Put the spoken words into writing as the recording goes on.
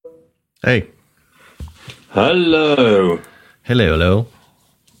Hey. Hello. Hello.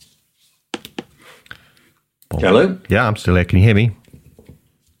 Hello? Yeah, I'm still here. Can you hear me?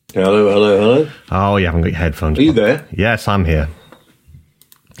 Hello. Oh, you haven't got your headphones Are you on. there? Yes, I'm here.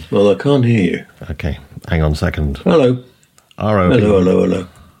 Well, I can't hear you. Okay, hang on a second. Hello. R-O-P. Hello.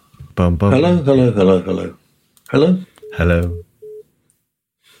 Bum, bum. Hello. Hello.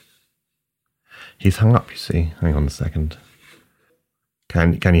 He's hung up, you see. Hang on a second.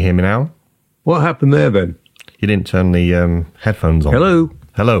 Can you hear me now? What happened there then? You didn't turn the headphones on. Hello.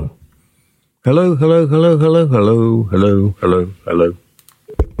 Hello. Hello. Can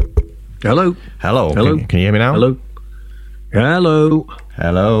you hear me now? Hello. Hello.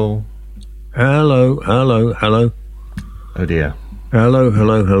 Oh dear. Hello.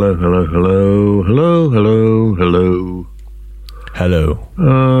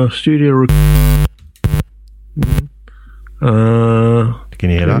 Studio. Can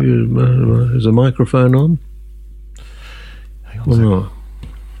you hear that? Is the microphone on? Hang on a second. Not?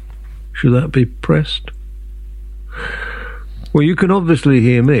 Should that be pressed? Well, you can obviously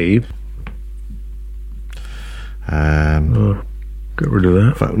hear me. Get rid of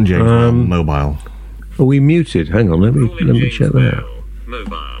that. Phone James mobile. Are we muted? Hang on, let me check that out.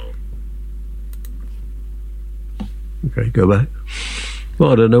 Mobile. Okay, go back.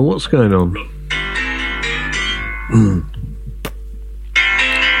 Well, I don't know what's going on.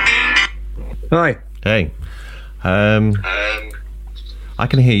 Hi. Hey. I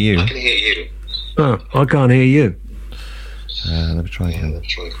can hear you. Oh, I can't hear you. Let me try again.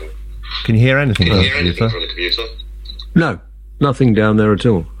 Can you hear anything from the computer? No, nothing down there at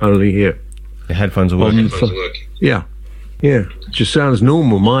all. Only here. Your headphones are working. Yeah. Just sounds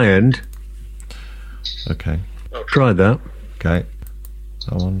normal my end. Okay. Try that. Okay.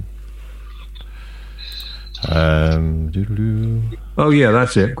 That one. Doodle-doo. Oh yeah,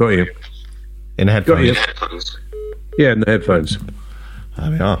 that's it. Got you. In the Got you. headphones. Yeah, in the headphones.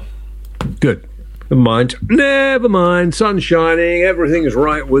 There we are. Good. Never mind. Sun's shining. Everything is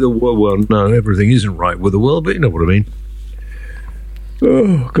right with the world. Well, no, everything isn't right with the world, but you know what I mean.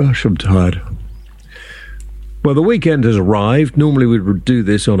 Oh, gosh, I'm tired. Well, the weekend has arrived. Normally we would do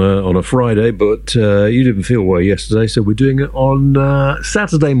this on a Friday, but you didn't feel well yesterday, so we're doing it on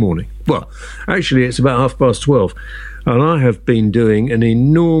Saturday morning. Well, actually, it's about 12:30, and I have been doing an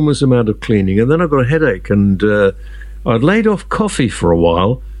enormous amount of cleaning, and then I got a headache, and I'd laid off coffee for a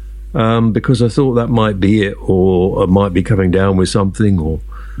while because I thought that might be it, or I might be coming down with something, or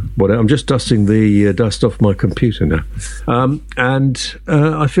whatever. I'm just dusting the dust off my computer now, and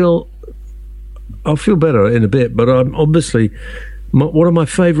I'll feel better in a bit, but I'm obviously one of my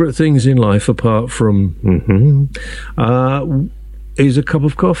favourite things in life, apart from is a cup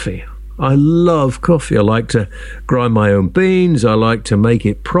of coffee. I love coffee. I like to grind my own beans. I like to make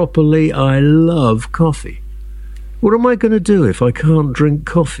it properly. I love coffee. What am I going to do if I can't drink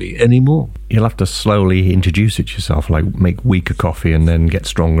coffee anymore? You'll have to slowly introduce it yourself, like make weaker coffee and then get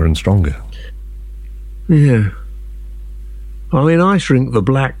stronger and stronger. Yeah. I mean, I drink the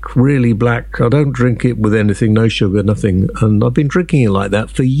black, really black. I don't drink it with anything, no sugar, nothing. And I've been drinking it like that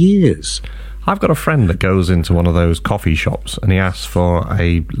for years. I've got a friend that goes into one of those coffee shops and he asks for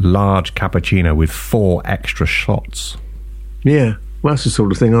a large cappuccino with 4 extra shots. Yeah, well, that's the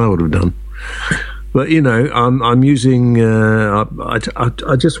sort of thing I would have done. But, you know, I'm using... I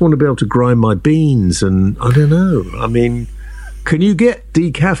just want to be able to grind my beans, and I don't know. I mean, can you get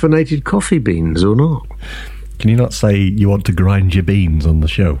decaffeinated coffee beans or not? Can you not say you want to grind your beans on the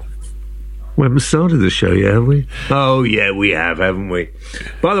show? We haven't started the show yet, have we? Oh, yeah, we have, haven't we?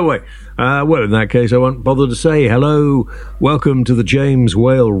 By the way, well, in that case, I won't bother to say hello. Welcome to the James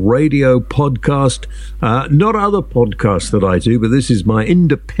Whale Radio Podcast. Not other podcasts that I do, but this is my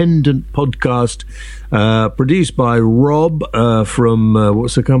independent podcast produced by Rob from,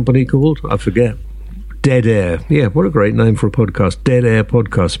 what's the company called? I forget. Dead Air. Yeah, what a great name for a podcast. Dead Air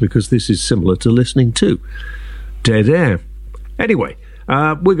Podcast, because this is similar to listening to Dead Air. Anyway,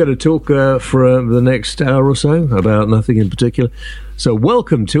 we're going to talk for the next hour or so about nothing in particular. So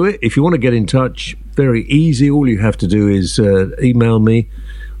welcome to it. If you want to get in touch, very easy. All you have to do is email me.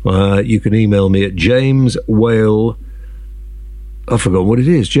 You can email me at James Whale. I forgot what it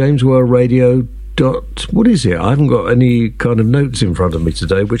is. James Whale Radio. What is it? I haven't got any kind of notes in front of me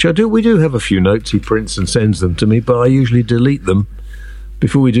today, which I do. We do have a few notes. He prints and sends them to me, but I usually delete them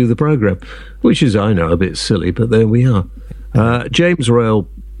before we do the program, which is, I know, a bit silly, but there we are. James Whale.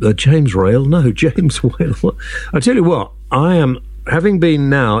 I tell you what, I am, having been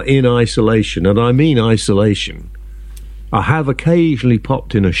now in isolation, and I mean isolation, I have occasionally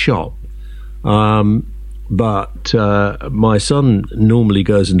popped in a shop but my son normally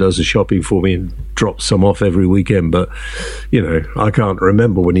goes and does the shopping for me and drops some off every weekend. But, I can't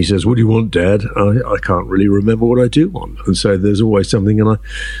remember when he says, "What do you want, Dad?" I can't really remember what I do want. And so there's always something. And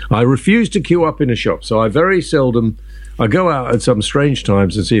I refuse to queue up in a shop. So I very seldom, I go out at some strange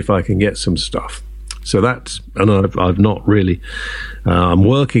times and see if I can get some stuff. So I've not really, I'm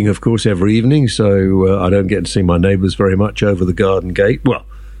working, of course, every evening. So I don't get to see my neighbours very much over the garden gate. Well,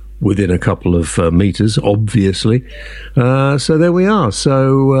 within a couple of metres, obviously. So there we are.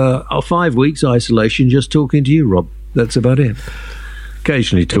 So 5 weeks isolation, just talking to you, Rob. That's about it.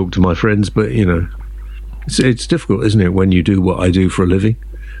 Occasionally talk to my friends, but, it's difficult, isn't it, when you do what I do for a living?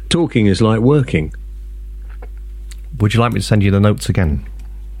 Talking is like working. Would you like me to send you the notes again?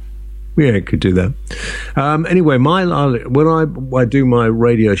 Yeah, I could do that. Anyway, when I do my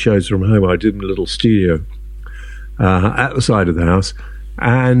radio shows from home, I do them in a little studio at the side of the house.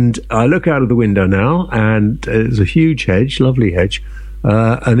 And I look out of the window now, and there's a huge hedge, lovely hedge,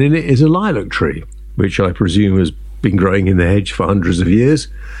 and in it is a lilac tree, which I presume has been growing in the hedge for hundreds of years.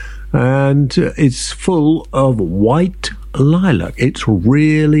 And it's full of white lilac. It's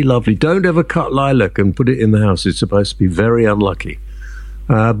really lovely. Don't ever cut lilac and put it in the house. It's supposed to be very unlucky.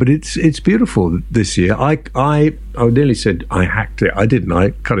 But it's beautiful this year. I nearly said I hacked it. I didn't.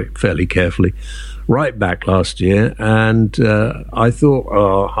 I cut it fairly carefully. Right back last year, and I thought,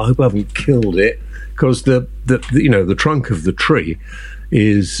 I hope I haven't killed it, because the trunk of the tree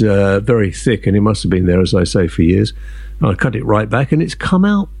is very thick, and it must have been there, as I say, for years. I cut it right back, and it's come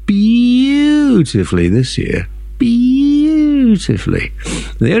out beautifully this year. Beautifully.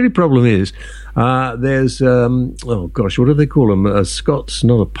 The only problem is there's what do they call them? A Scots,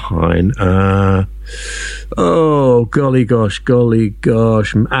 not a pine. Golly gosh,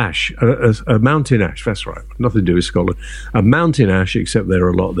 ash, a mountain ash. That's right, nothing to do with Scotland. A mountain ash, except there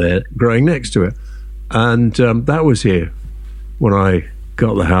are a lot there growing next to it, and that was here when I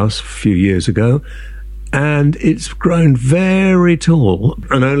got the house a few years ago. And it's grown very tall,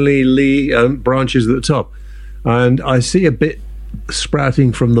 and only branches at the top. And I see a bit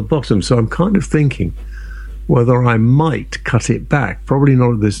sprouting from the bottom, so I'm kind of thinking whether I might cut it back. Probably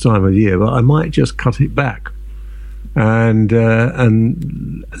not at this time of year, but I might just cut it back and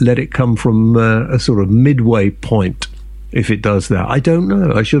let it come from a sort of midway point, if it does that. I don't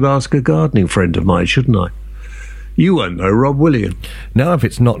know. I should ask a gardening friend of mine, shouldn't I? You won't know, Rob, will you? No, if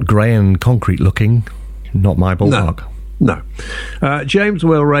it's not grey and concrete looking, not my ballpark. No. James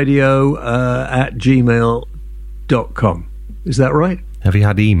Whale Radio at gmail.com. Is that right? Have you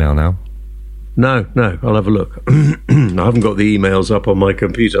had email now? No, I'll have a look. I haven't got the emails up on my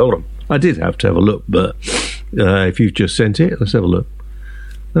computer. Hold on. I did have to have a look, but if you've just sent it, let's have a look.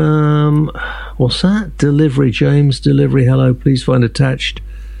 What's that? Delivery, James, delivery, hello, please find attached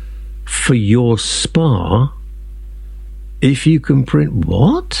for your spa. If you can print...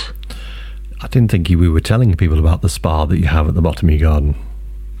 What? I didn't think we were telling people about the spa that you have at the bottom of your garden.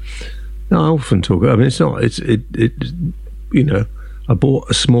 No, I often talk... I mean, it's not... I bought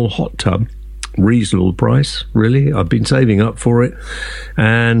a small hot tub, reasonable price, really. I've been saving up for it,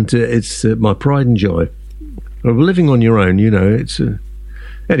 and it's my pride and joy. Living on your own, it's...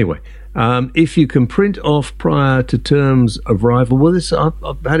 Anyway, if you can print off prior to terms of arrival, well,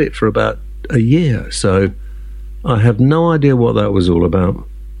 I've had it for about a year, so I have no idea what that was all about.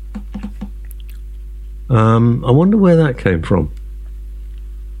 I wonder where that came from.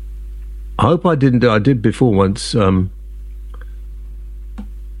 I hope I didn't. I did before once.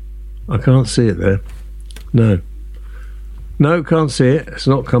 I can't see it there. No, can't see it. It's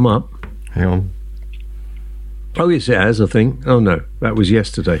not come up. Hang on. Oh, yes, it has, I think. Oh, no, that was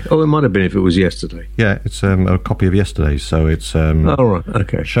yesterday. Oh, it might have been if it was yesterday. Yeah, it's a copy of yesterday's, so it's... oh, right,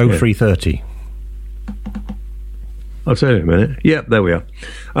 okay. Show 3:30. I'll tell you in a minute. Yep, there we are.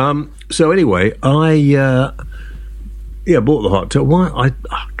 So anyway, I bought the hot tub. A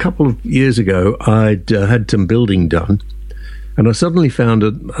couple of years ago, I'd had some building done, and I suddenly found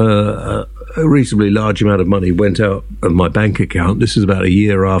a reasonably large amount of money went out of my bank account. This is about a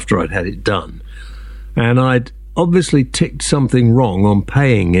year after I'd had it done, and I'd obviously ticked something wrong on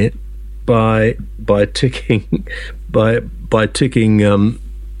paying it by ticking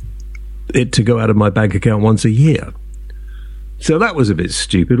it to go out of my bank account once a year. So that was a bit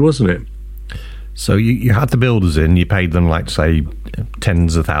stupid, wasn't it? So you had the builders in, you paid them, like, say,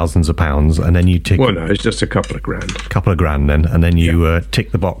 tens of thousands of pounds, and then you tick... Well, no, it's just a couple of grand. Then, and then you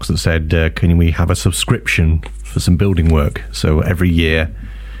tick the box that said, can we have a subscription for some building work? So every year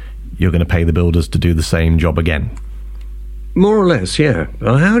you're going to pay the builders to do the same job again. More or less, yeah.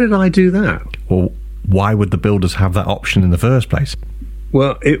 How did I do that? Well, why would the builders have that option in the first place?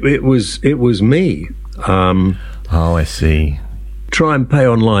 Well, it was me. Oh, I see. Try and pay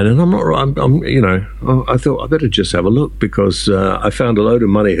online, and I thought I better just have a look, because I found a load of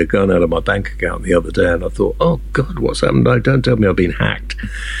money had gone out of my bank account the other day, and I thought, oh God, what's happened? Don't tell me I've been hacked.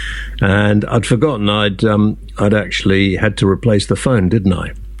 And I'd forgotten I'd actually had to replace the phone, didn't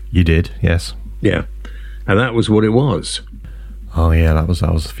I? You did, yes. Yeah, and that was what it was. Oh yeah, that was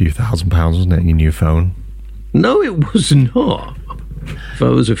a few £1,000s, wasn't it? Your new phone? No, it was not. If it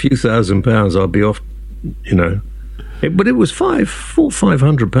was a few £1,000s, I'd be off, but it was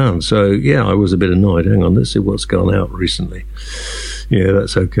 £500. So yeah, I was a bit annoyed. Hang on, let's see what's gone out recently. Yeah,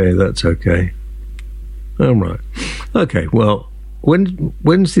 that's okay. All right. Okay. Well, when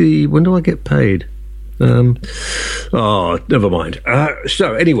do I get paid? Never mind.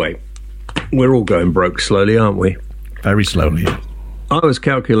 So anyway, we're all going broke slowly, aren't we? Very slowly. I was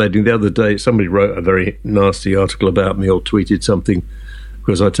calculating the other day. Somebody wrote a very nasty article about me, or tweeted something,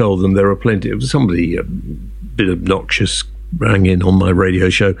 because I told them there are plenty of somebody. Bit obnoxious rang in on my radio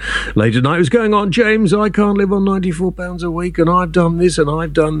show late at night. It was going on, James, I can't live on £94 a week, and I've done this and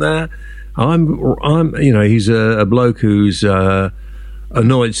I've done that. He's a bloke who's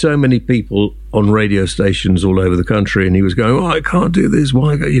annoyed so many people on radio stations all over the country, and he was going, I can't do this,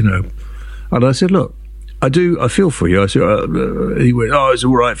 why, and I said, look, I feel for you. I said, he went, it's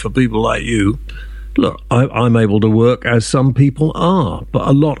all right for people like you. Look, I'm able to work as some people are, but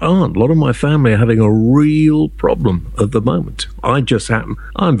a lot aren't. A lot of my family are having a real problem at the moment. I'm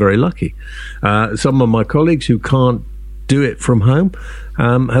very lucky. Some of my colleagues who can't do it from home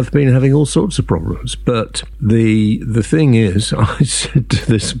have been having all sorts of problems. But the thing is, I said to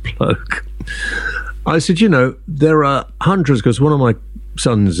this bloke, I said, there are hundreds, because one of my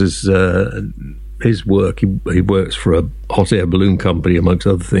sons is... his work, he works for a hot air balloon company, amongst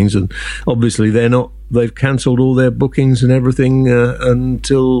other things, and obviously they've cancelled all their bookings and everything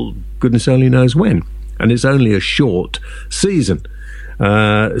until goodness only knows when, and it's only a short season.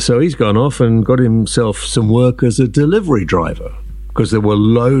 So he's gone off and got himself some work as a delivery driver, because there were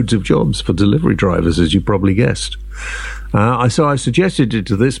loads of jobs for delivery drivers, as you probably guessed. So I suggested it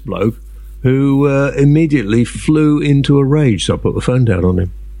to this bloke, who immediately flew into a rage, so I put the phone down on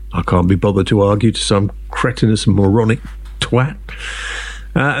him. I can't be bothered to argue to some cretinous, moronic twat.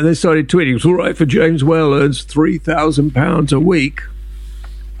 And they started tweeting, it's all right for James Whale earns £3,000 a week.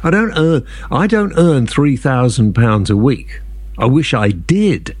 I don't earn £3,000 a week. I wish I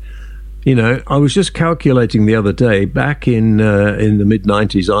did. I was just calculating the other day, back in the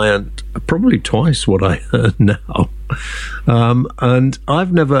mid-90s, I earned probably twice what I earn now. And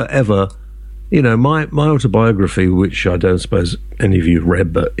I've never, ever... my autobiography, which I don't suppose any of you have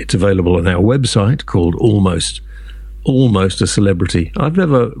read, but it's available on our website, called Almost a Celebrity. I've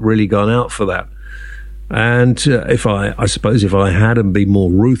never really gone out for that. And I suppose if I had and be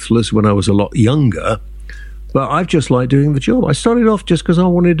more ruthless when I was a lot younger, but I've just liked doing the job. I started off just because I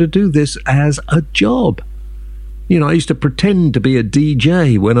wanted to do this as a job. I used to pretend to be a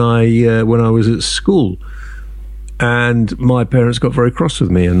DJ when I was at school. And my parents got very cross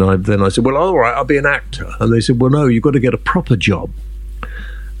with me, and then I said, well, all right, I'll be an actor. And they said, well, no, you've got to get a proper job.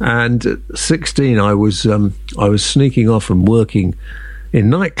 And at 16, I was sneaking off and working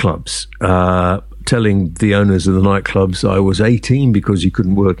in nightclubs, telling the owners of the nightclubs I was 18 because you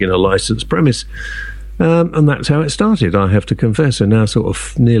couldn't work in a licensed premise. And that's how it started, I have to confess. And now, sort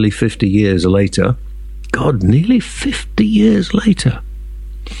of nearly 50 years later, God, nearly 50 years later.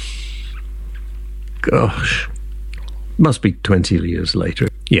 Gosh. Must be 20 years later.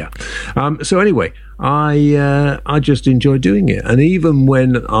 Yeah. So anyway, I just enjoy doing it. And even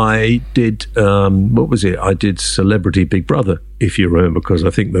when I did, I did Celebrity Big Brother, if you remember, because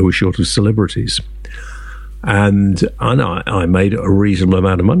I think they were short of celebrities. And I made a reasonable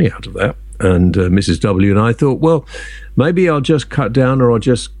amount of money out of that. And Mrs. W and I thought, well, maybe I'll just cut down, or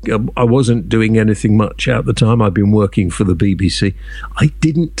I wasn't doing anything much at the time. I'd been working for the BBC. I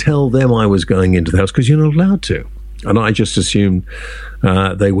didn't tell them I was going into the house, because you're not allowed to. And I just assumed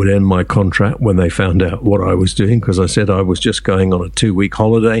they would end my contract when they found out what I was doing, because I said I was just going on a 2-week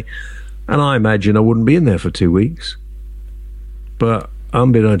holiday, and I imagined I wouldn't be in there for 2 weeks. But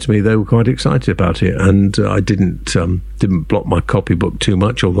unbeknownst to me, they were quite excited about it, and I didn't block my copybook too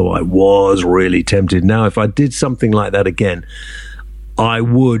much, although I was really tempted. Now, if I did something like that again, I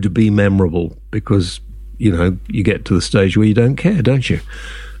would be memorable, because, you get to the stage where you don't care, don't you?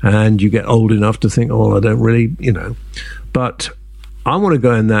 And you get old enough to think, I don't really, But I want to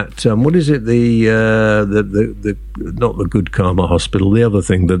go in that, what is it, the not the Good Karma Hospital, the other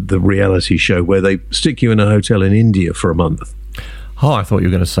thing, the reality show where they stick you in a hotel in India for a month. Oh, I thought you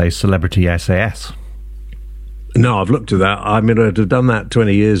were going to say Celebrity SAS. No, I've looked at that. I mean, I'd have done that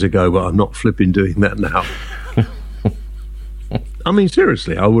 20 years ago, but I'm not flipping doing that now. I mean,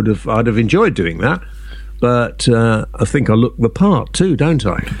 seriously, I'd have enjoyed doing that, but I think I look the part too, don't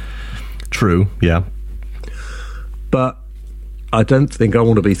I? True, yeah. But I don't think I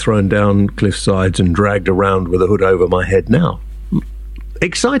want to be thrown down cliff sides and dragged around with a hood over my head now.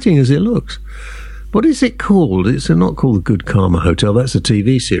 Exciting as it looks. What is it called? It's not called the Good Karma Hotel. That's a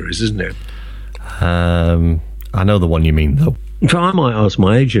TV series, isn't it? I know the one you mean, though. So I might ask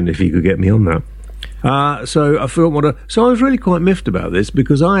my agent if he could get me on that. So I thought, so I was really quite miffed about this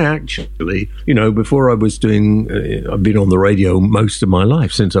because I actually, before I was doing, I've been on the radio most of my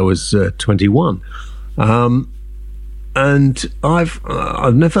life since I was 21, and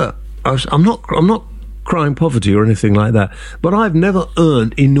I'm not crying poverty or anything like that, but I've never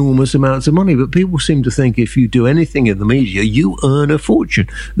earned enormous amounts of money. But people seem to think if you do anything in the media, you earn a fortune.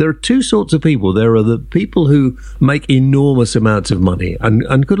 There are two sorts of people. There are the people who make enormous amounts of money,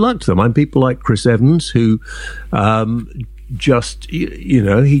 and good luck to them. I'm people like Chris Evans, who he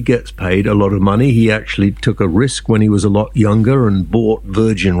gets paid a lot of money. He actually took a risk when he was a lot younger and bought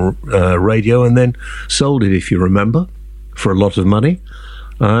Virgin Radio and then sold it, if you remember, for a lot of money.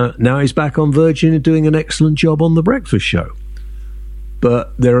 Now he's back on Virgin and doing an excellent job on The Breakfast Show.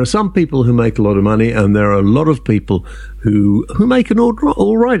 But there are some people who make a lot of money, and there are a lot of people who make an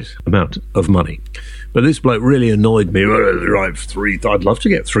all right amount of money. But this bloke really annoyed me. I'd love to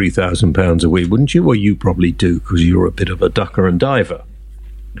get £3,000 a week, wouldn't you? Well, you probably do, because you're a bit of a ducker and diver.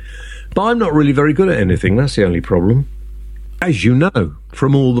 But I'm not really very good at anything. That's the only problem. As you know,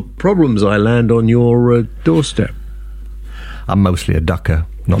 from all the problems I land on your doorstep. I'm mostly a ducker,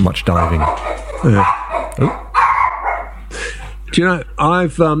 not much diving. Do you know,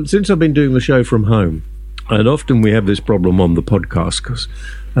 I've since I've been doing the show from home, and often we have this problem on the podcast because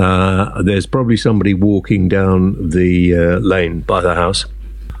there's probably somebody walking down the lane by the house.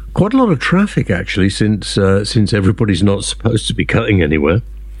 Quite a lot of traffic, actually, since everybody's not supposed to be cutting anywhere.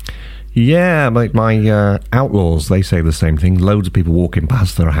 Yeah, like my outlaws, they say the same thing. Loads of people walking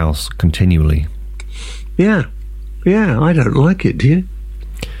past their house continually. Yeah, I don't like it, do you?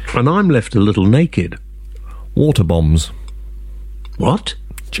 And I'm left a little naked. Water bombs. What?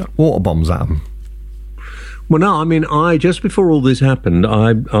 Chuck water bombs at them. Well, no, I mean, just before all this happened,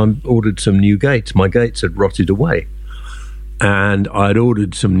 I ordered some new gates. My gates had rotted away. And I'd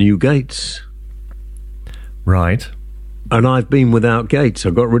ordered some new gates. Right. And I've been without gates.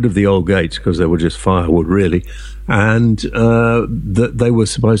 I got rid of the old gates because they were just firewood, really. And they were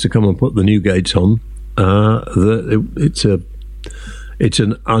supposed to come and put the new gates on. It's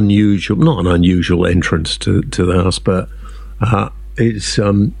an unusual, not an unusual entrance to the house, but it's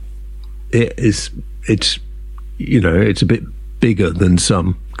a bit bigger than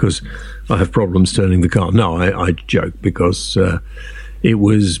some because I have problems turning the car. No, I joke because it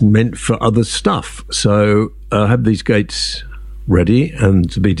was meant for other stuff. So I had these gates ready and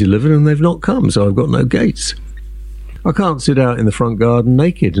to be delivered, and they've not come. So I've got no gates. I can't sit out in the front garden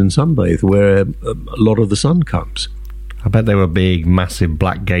naked and sunbathe where a lot of the sun comes. I bet they were big, massive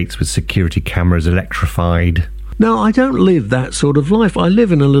black gates with security cameras electrified. No, I don't live that sort of life. I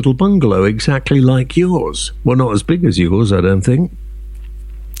live in a little bungalow exactly like yours. Well, not as big as yours, I don't think.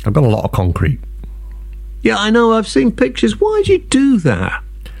 I've got a lot of concrete. Yeah, I know. I've seen pictures. Why'd you do that?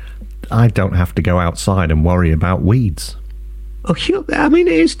 I don't have to go outside and worry about weeds. Oh, I mean,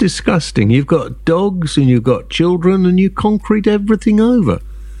 it is disgusting. You've got dogs and you've got children and you concrete everything over.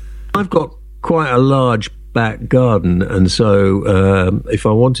 I've got quite a large back garden, and so if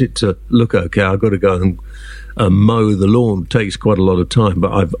I want it to look okay, I've got to go and mow the lawn. It takes quite a lot of time,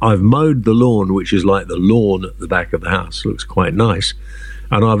 but I've mowed the lawn, which is like the lawn at the back of the house. It looks quite nice.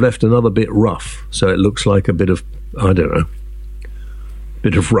 And I've left another bit rough, so it looks like a bit of, I don't know,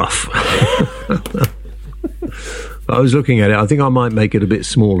 bit of rough. I was looking at it. I think I might make it a bit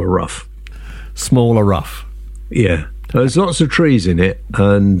smaller rough. Smaller rough? Yeah. There's lots of trees in it,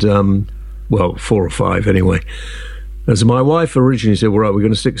 and, 4 or 5 anyway. As my wife originally said, well, right, we're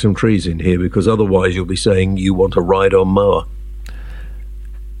going to stick some trees in here because otherwise you'll be saying you want a ride-on mower.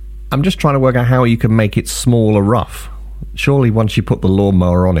 I'm just trying to work out how you can make it smaller rough. Surely once you put the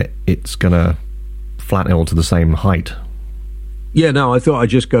lawnmower on it, it's going to flatten it all to the same height. Yeah, no, I thought I'd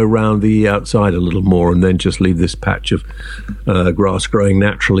just go round the outside a little more and then just leave this patch of grass growing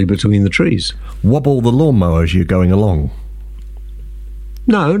naturally between the trees. Wobble the lawnmower as you're going along?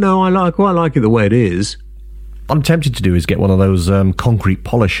 No, I quite like it the way it is. What I'm tempted to do is get one of those concrete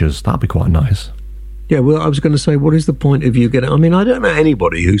polishers. That'd be quite nice. Yeah, well, I was going to say, what is the point of you getting... I mean, I don't know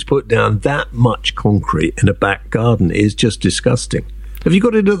anybody who's put down that much concrete in a back garden. It's just disgusting. Have you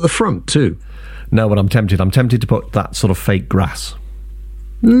got it at the front too? No, but I'm tempted. I'm tempted to put that sort of fake grass.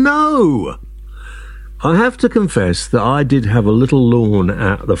 No! I have to confess that I did have a little lawn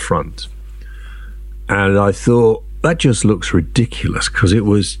at the front. And I thought, that just looks ridiculous because it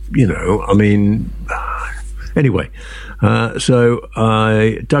was, anyway. So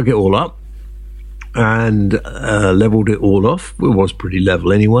I dug it all up and levelled it all off. It was pretty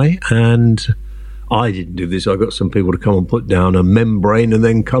level anyway. And I didn't do this. I got some people to come and put down a membrane and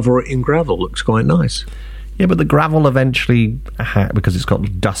then cover it in gravel. Looks quite nice. Yeah, but the gravel eventually, because it's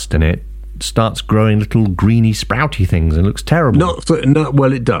got dust in it, starts growing little greeny sprouty things and looks terrible.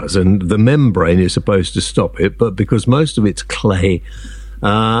 Well, it does, and the membrane is supposed to stop it, but because most of it's clay,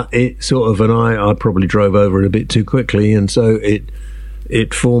 it sort of, and I probably drove over it a bit too quickly, and so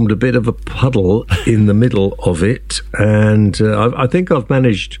it formed a bit of a puddle in the middle of it, and I think I've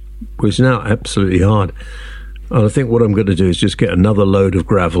managed, it's now absolutely hard, and I think what I'm going to do is just get another load of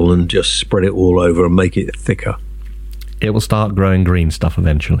gravel and just spread it all over and make it thicker. It will start growing green stuff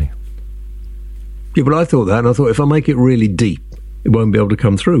eventually. Yeah, but I thought that, and I thought if I make it really deep, it won't be able to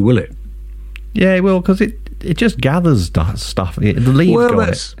come through, will it? Yeah, it will, because it just gathers stuff. The leaves go on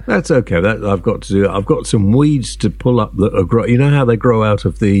it. That's okay. That I've got to do. I've got some weeds to pull up that are grow. You know how they grow out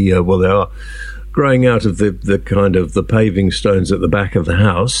of the they are growing out of the kind of the paving stones at the back of the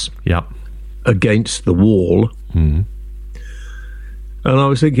house. Yep. Against the wall. Mm. And I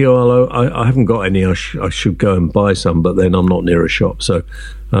was thinking, I haven't got any. I should go and buy some, but then I'm not near a shop, so.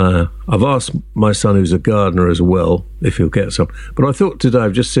 I've asked my son, who's a gardener as well, if he'll get some. But I thought today,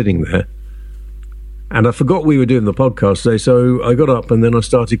 I'm just sitting there, and I forgot we were doing the podcast today, so I got up and then I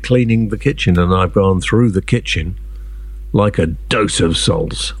started cleaning the kitchen, and I've gone through the kitchen like a dose of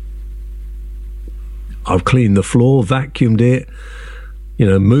salts. I've cleaned the floor, vacuumed it,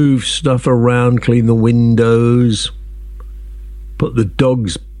 moved stuff around, cleaned the windows, put the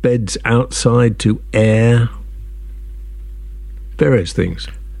dogs' beds outside to air, various things.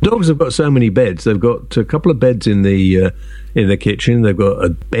 Dogs have got so many beds. They've got a couple of beds in the kitchen. They've got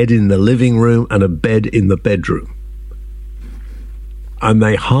a bed in the living room and a bed in the bedroom. And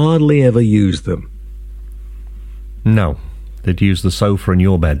they hardly ever use them. No. They'd use the sofa in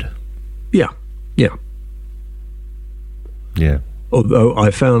your bed. Yeah. Although I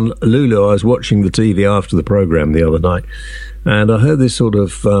found Lulu, I was watching the TV after the programme the other night, and I heard this sort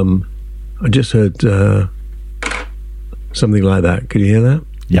of, I just heard something like that. Could you hear that?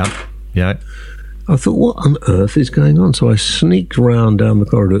 Yeah. I thought, what on earth is going on? So I sneaked round down the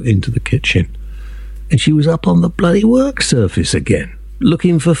corridor into the kitchen, and she was up on the bloody work surface again,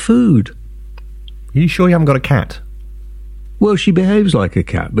 looking for food. Are you sure you haven't got a cat? Well, she behaves like a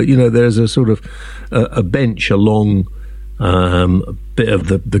cat, but there's a sort of a bench along a bit of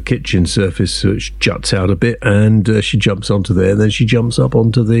the kitchen surface which juts out a bit, and she jumps onto there, and then she jumps up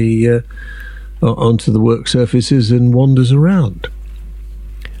onto the work surfaces and wanders around.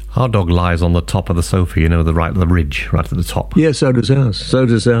 Our dog lies on the top of the sofa, the ridge right at the top. Yeah, so does ours.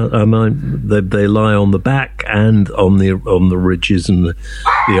 They lie on the back and on the ridges and the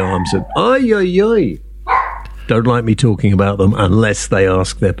arms. And ay. Don't like me talking about them unless they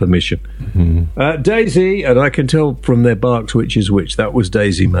ask their permission. Mm-hmm. Daisy, and I can tell from their barks which is which. That was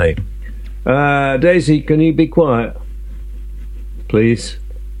Daisy May. Daisy, can you be quiet, please?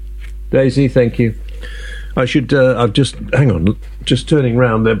 Daisy, thank you. I should. I've just hang on. Just turning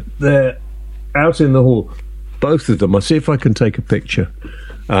round. They're out in the hall. Both of them. I'll see if I can take a picture,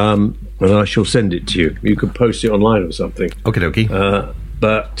 and I shall send it to you. You can post it online or something. Okie dokie.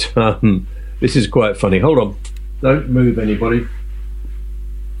 But this is quite funny. Hold on. Don't move, anybody.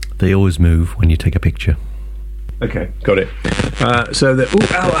 They always move when you take a picture. Okay, got it. So they're.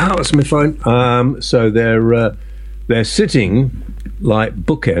 Ow! That's my phone. So they're sitting like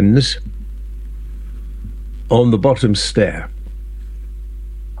bookends on the bottom stair.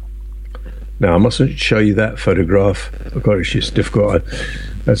 Now, I mustn't show you that photograph. Oh God, it's just difficult.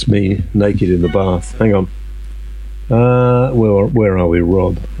 That's me naked in the bath. Hang on. Where are we,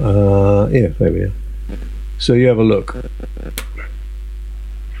 Rob? Yeah, there we are. So you have a look.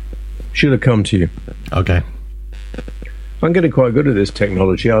 Should have come to you. Okay. I'm getting quite good at this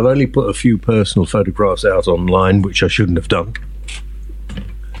technology. I've only put a few personal photographs out online, which I shouldn't have done.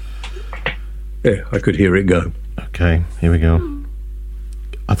 Yeah, I could hear it go. Okay, here we go.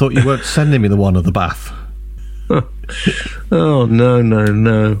 I thought you weren't sending me the one of the bath. Oh,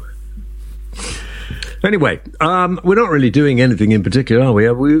 no. Anyway, we're not really doing anything in particular, are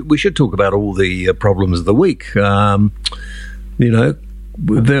we? We should talk about all the problems of the week. We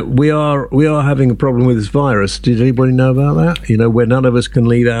are having a problem with this virus. Did anybody know about that? Where none of us can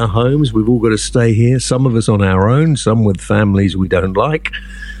leave our homes. We've all got to stay here. Some of us on our own, some with families we don't like.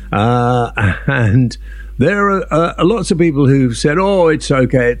 And there are lots of people who've said, oh, it's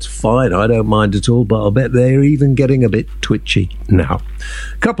okay, it's fine, I don't mind at all, but I bet they're even getting a bit twitchy now.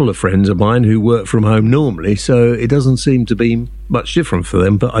 A couple of friends of mine who work from home normally, so it doesn't seem to be much different for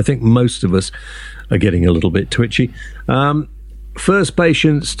them, but I think most of us are getting a little bit twitchy. First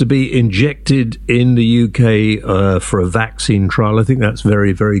patients to be injected in the UK for a vaccine trial. I think that's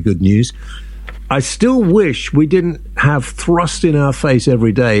very, very good news. I still wish we didn't have thrust in our face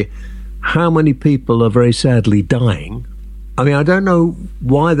every day how many people are very sadly dying. I mean, I don't know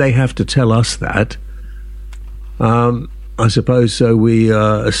why they have to tell us that. I suppose so we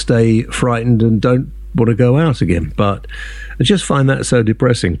stay frightened and don't want to go out again. But I just find that so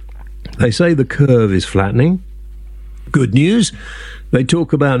depressing. They say the curve is flattening. Good news. They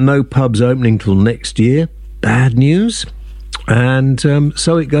talk about no pubs opening till next year. Bad news. And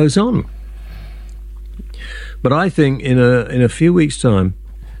so it goes on. But I think in a few weeks' time,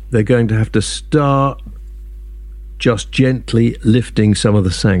 they're going to have to start just gently lifting some of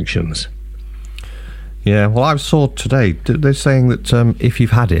the sanctions. Yeah, well, I saw today, they're saying that if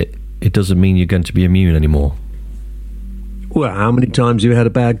you've had it, it doesn't mean you're going to be immune anymore. Well, how many times have you had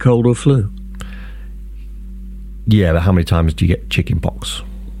a bad cold or flu? Yeah, but how many times do you get chicken pox?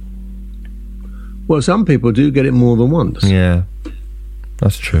 Well, some people do get it more than once. Yeah,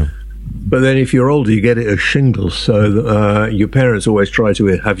 that's true. But then if you're older, you get it as shingles. So your parents always try to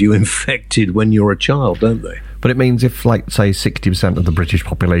have you infected when you're a child, don't they? But it means if, like, say, 60% of the British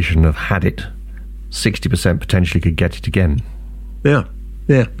population have had it, 60% potentially could get it again. Yeah.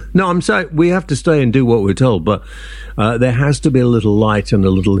 Yeah. No, I'm saying we have to stay and do what we're told, but there has to be a little light and a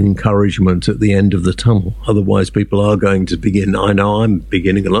little encouragement at the end of the tunnel. Otherwise, people are going to begin, I know I'm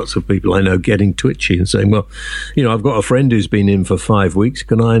beginning, and lots of people I know getting twitchy and saying, well, you know, I've got a friend who's been in for 5 weeks.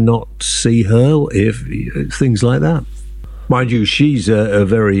 Can I not see her? If things like that. Mind you, she's a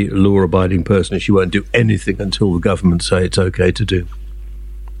very law-abiding person, and she won't do anything until the government say it's okay to do.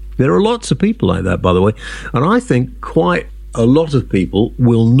 There are lots of people like that, by the way, and I think quite a lot of people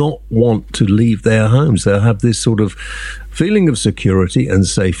will not want to leave their homes. They'll have this sort of feeling of security and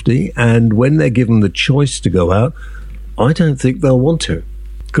safety, and when they're given the choice to go out, I don't think they'll want to.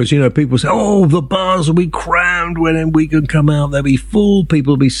 Because, you know, people say, oh, the bars will be crammed when we can come out. They'll be full.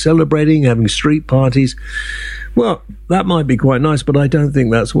 People will be celebrating, having street parties. Well, that might be quite nice, but I don't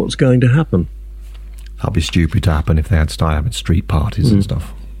think that's what's going to happen. That'd be stupid to happen if they had to start having street parties and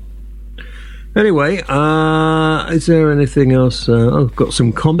stuff. Anyway, is there anything else? I've got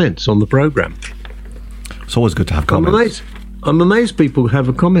some comments on the programme. It's always good to have comments. I'm amazed people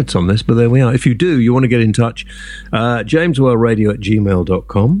have comments on this, but there we are. If you do, you want to get in touch,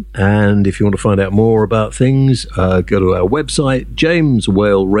 jameswhaleradio@gmail.com. And if you want to find out more about things, go to our website,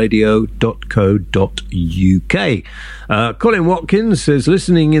 jameswhaleradio.co.uk. Colin Watkins says,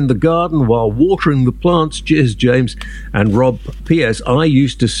 listening in the garden while watering the plants. Cheers, James. And Rob, P.S. I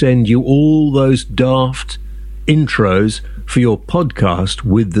used to send you all those daft intros for your podcast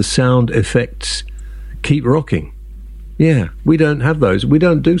with the sound effects. Keep rocking. Yeah, we don't have those. We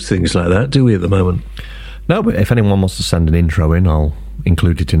don't do things like that, do we, at the moment? No, but if anyone wants to send an intro in, I'll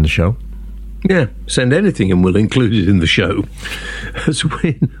include it in the show. Yeah, send anything and we'll include it in the show. As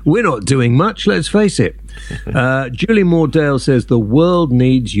we're not doing much, let's face it. Julie Moordale says, the world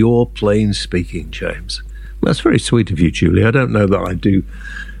needs your plain speaking, James. That's very sweet of you, Julie. I don't know that I do.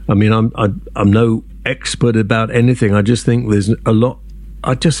 I mean, I'm no expert about anything. I just think there's a lot...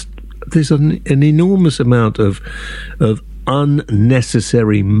 There's an enormous amount of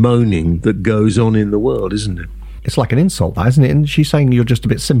unnecessary moaning that goes on in the world, isn't it? It's like an insult, isn't it? And she's saying you're just a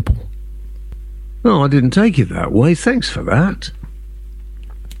bit simple. No, I didn't take it that way. Thanks for that.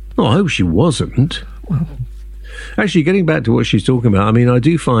 Oh, I hope she wasn't. Well, actually, getting back to what she's talking about, I mean, I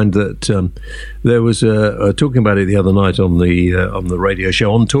do find that there was talking about it the other night on the radio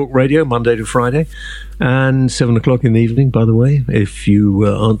show, on Talk Radio, Monday to Friday, and 7:00 in the evening, by the way, if you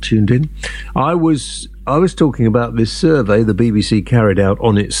aren't tuned in. I was talking about this survey the BBC carried out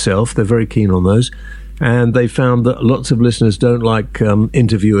on itself. They're very keen on those, and they found that lots of listeners don't like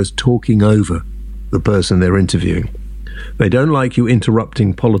interviewers talking over the person they're interviewing. They don't like you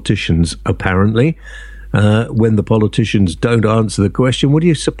interrupting politicians, apparently. When the politicians don't answer the question, what are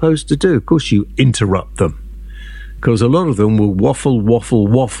you supposed to do? Of course, you interrupt them, because a lot of them will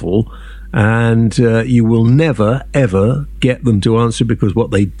waffle, and you will never, ever get them to answer, because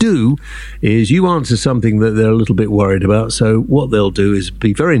what they do is you answer something that they're a little bit worried about. So what they'll do is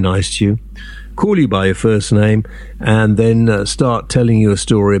be very nice to you, call you by your first name, and then start telling you a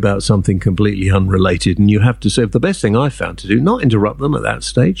story about something completely unrelated. And you have to say, the best thing I found to do, not interrupt them at that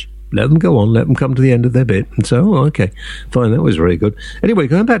stage. let them go on, let them come to the end of their bit. And so, okay, fine, that was very good. Anyway,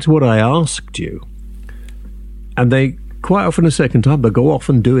 going back to what I asked you, and they, quite often a second time, they go off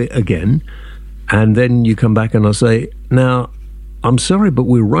and do it again, and then you come back and I say, now, I'm sorry, but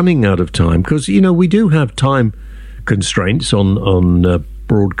we're running out of time, because, we do have time constraints on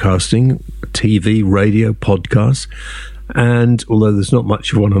broadcasting, TV, radio, podcasts, and although there's not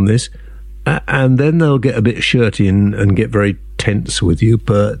much of one on this, and then they'll get a bit shirty and get very tense with you.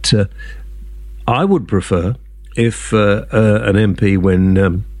 But I would prefer if an MP,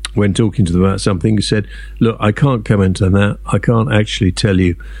 when talking to them about something, said, look, I can't comment on that. I can't actually tell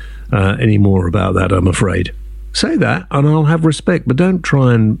you any more about that, I'm afraid. Say that and I'll have respect, but don't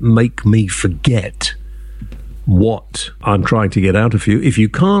try and make me forget what I'm trying to get out of you. If you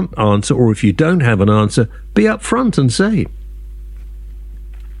can't answer, or if you don't have an answer, be upfront and say.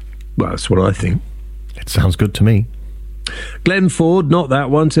 Well, that's what I think. It sounds good to me. Glenn Ford, not that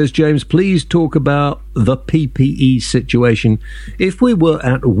one, says, James, please talk about the PPE situation. If we were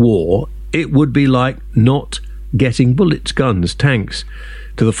at war, it would be like not getting bullets, guns, tanks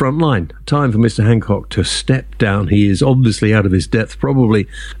to the front line. Time for Mr. Hancock to step down. He is obviously out of his depth, probably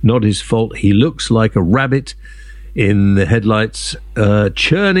not his fault. He looks like a rabbit in the headlights,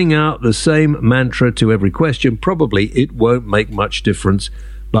 churning out the same mantra to every question. Probably it won't make much difference,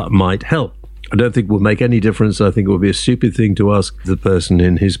 but might help. I don't think it will make any difference. I think it would be a stupid thing to ask the person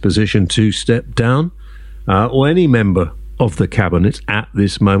in his position to step down, or any member of the cabinet at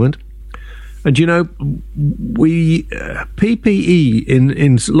this moment. And we PPE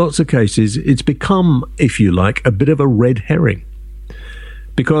in lots of cases, it's become, if you like, a bit of a red herring,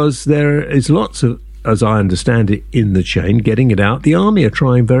 because there is lots of, as I understand it, in the chain getting it out. The army are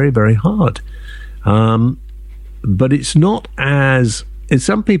trying very, very hard, but it's not as.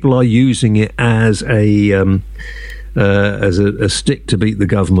 Some people are using it as a stick to beat the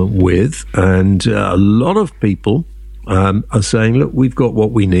government with, and a lot of people are saying, look, we've got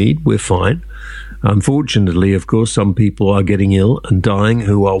what we need, we're fine. Unfortunately, of course, some people are getting ill and dying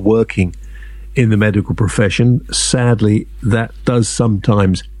who are working in the medical profession. Sadly, that does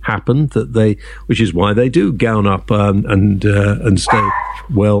sometimes happen, which is why they do gown up and stay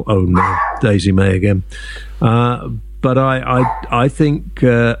well. Oh no, Daisy May again. But I think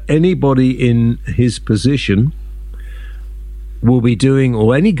anybody in his position will be doing,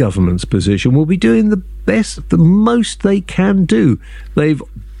 or any government's position, will be doing the most they can do. They've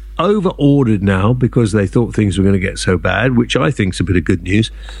over-ordered now because they thought things were going to get so bad, which I think is a bit of good news.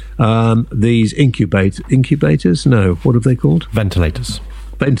 These incubators? No, what have they called? Ventilators.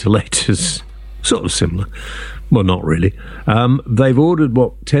 Sort of similar. Well, not really. They've ordered,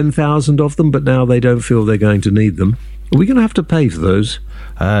 10,000 of them, but now they don't feel they're going to need them. Are we going to have to pay for those?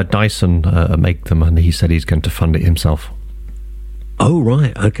 Dyson make them, and he said he's going to fund it himself. Oh,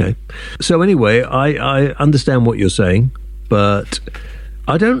 right, okay. So anyway, I understand what you're saying, but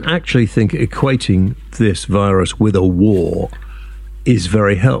I don't actually think equating this virus with a war is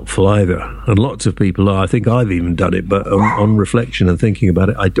very helpful either. And lots of people are. I think I've even done it, but on reflection and thinking about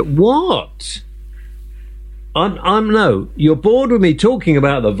it, what? No, you're bored with me talking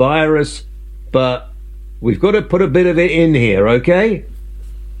about the virus, but we've got to put a bit of it in here, okay?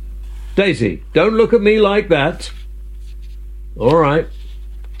 Daisy, don't look at me like that. All right.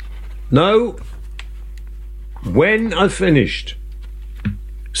 No. When I've finished.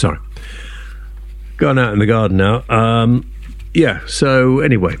 Sorry. Going out in the garden now. Yeah, so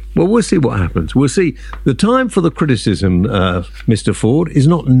anyway, well, we'll see what happens. We'll see. The time for the criticism, Mr. Ford, is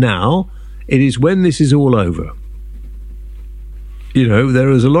not now. It is when this is all over. There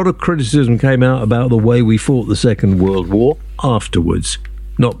is a lot of criticism came out about the way we fought the Second World War afterwards,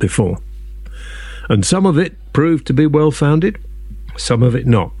 not before. And some of it proved to be well-founded, some of it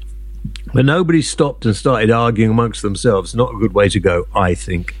not. But nobody stopped and started arguing amongst themselves. Not a good way to go, I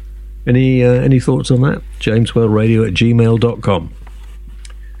think. Any thoughts on that? JamesWellRadio@gmail.com.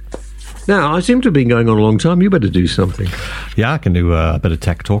 Now, I seem to have been going on a long time. You better do something. Yeah, I can do a bit of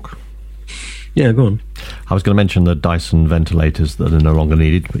tech talk. Yeah, go on. I was going to mention the Dyson ventilators that are no longer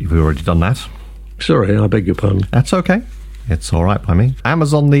needed, but you've already done that. Sorry, I beg your pardon. That's okay. It's all right by me.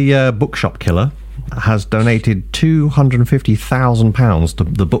 Amazon, the bookshop killer, has donated £250,000 to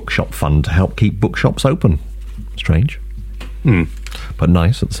the Bookshop Fund to help keep bookshops open. Strange. But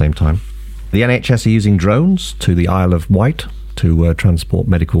nice at the same time. The NHS are using drones to the Isle of Wight to transport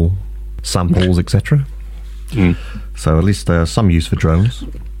medical samples, etc. So at least there's some use for drones.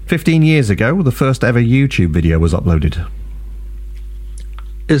 15 years ago, the first ever YouTube video was uploaded.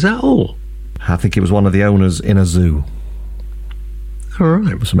 Is that all? I think it was one of the owners in a zoo. All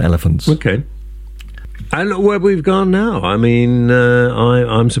right. With some elephants. Okay. And look where we've gone now. I mean,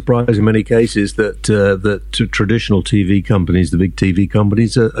 I'm surprised in many cases that traditional TV companies, the big TV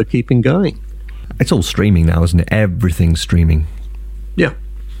companies, are keeping going. It's all streaming now, isn't it? Everything's streaming. Yeah.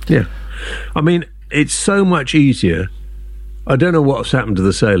 I mean, it's so much easier. I don't know what's happened to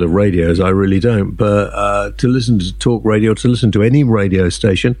the sale of radios. I really don't. But to listen to talk radio, to listen to any radio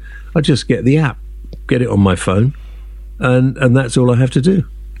station, I just get the app, get it on my phone, and that's all I have to do.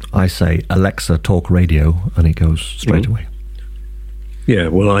 I say, Alexa, talk radio, and it goes straight away. Yeah,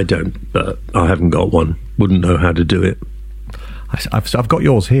 well, I don't, but I haven't got one. Wouldn't know how to do it. I've got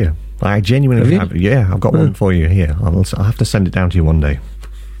yours here. I genuinely have. Yeah, I've got one for you here. I'll have to send it down to you one day.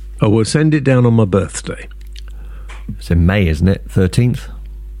 Oh, we'll send it down on my birthday. It's in May, isn't it? 13th?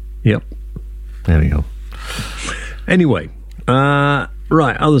 Yep. There we go. Anyway,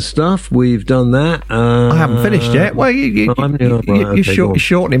 right, other stuff. We've done that. I haven't finished yet. Well, you're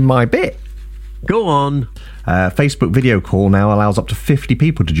shortening my bit. Go on. Facebook video call now allows up to 50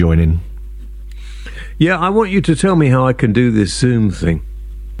 people to join in. Yeah, I want you to tell me how I can do this Zoom thing.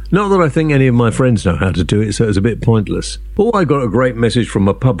 Not that I think any of my friends know how to do it, so it's a bit pointless. Oh, I got a great message from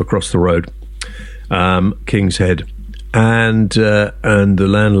a pub across the road, King's Head, and the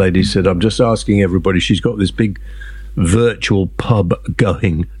landlady said, I'm just asking everybody, she's got this big virtual pub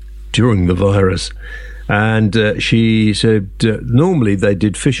going during the virus, and she said normally they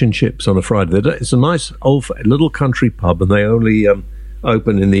did fish and chips on a Friday. It's a nice old little country pub, and they only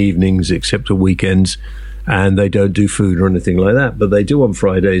open in the evenings except for weekends, and they don't do food or anything like that, but they do on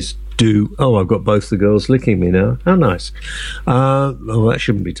Fridays I've got both the girls licking me now. How nice. That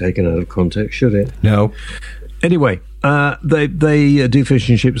shouldn't be taken out of context, should it? No. Anyway, they do fish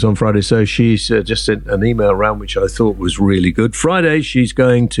and chips on Friday, so she's just sent an email around which I thought was really good. Friday, she's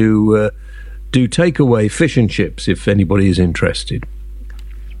going to do takeaway fish and chips if anybody is interested.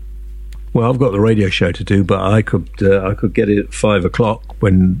 Well, I've got the radio show to do, but I could get it at 5 o'clock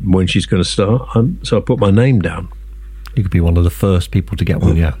when she's going to start. So I put my name down. You could be one of the first people to get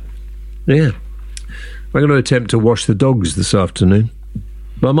one, yeah. Yeah. I'm going to attempt to wash the dogs this afternoon,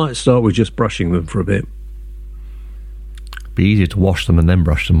 but I might start with just brushing them for a bit. Be easier to wash them and then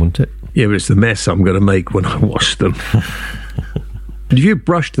brush them, wouldn't it? Yeah, but it's the mess I'm going to make when I wash them. If you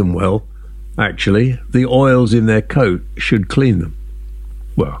brush them well, actually, the oils in their coat should clean them.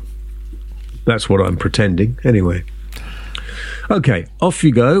 Well, that's what I'm pretending. Anyway. Okay, off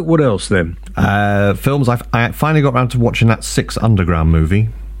you go. What else then? Films. I finally got around to watching that Six Underground movie.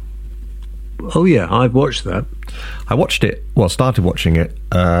 Oh, yeah, I've watched that. I watched it, started watching it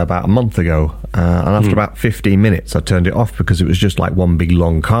about a month ago, and after about 15 minutes I turned it off because it was just like one big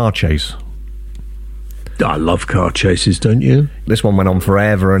long car chase. I love car chases, don't you? This one went on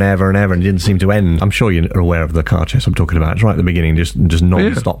forever and ever and ever and didn't seem to end. I'm sure you're aware of the car chase I'm talking about. It's right at the beginning, just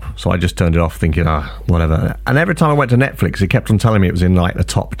non-stop. Yeah. So I just turned it off thinking, whatever. And every time I went to Netflix, it kept on telling me it was in like the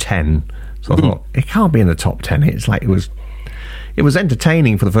top 10. So I thought, it can't be in the top 10. It's like it was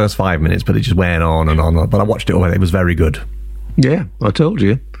entertaining for the first 5 minutes, but it just went on and on. But I watched it all. It was very good. Yeah, I told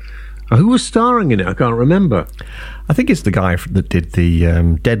you. Who was starring in it? I can't remember. I think it's the guy that did the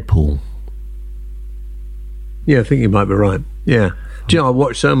Deadpool. Yeah, I think you might be right. Yeah. Do you know, I've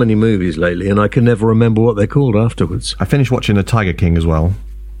watched so many movies lately, and I can never remember what they're called afterwards. I finished watching The Tiger King as well.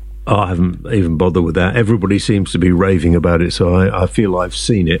 Oh, I haven't even bothered with that. Everybody seems to be raving about it, so I feel I've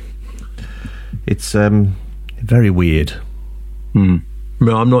seen it. It's very weird. No,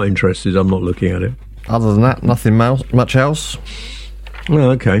 I'm not interested. I'm not looking at it. Other than that, nothing much else.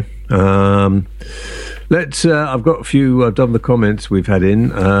 Oh, okay. I've got a few. I've done the comments we've had in.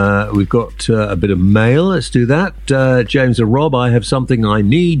 We've got a bit of mail. Let's do that. James and Rob, I have something I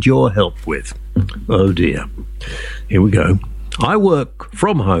need your help with. Oh dear. Here we go. I work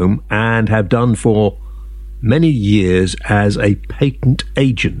from home and have done for many years as a patent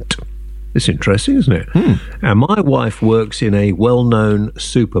agent. It's interesting, isn't it? And my wife works in a well-known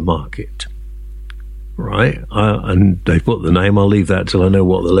supermarket. Right, and they put the name. I'll leave that till I know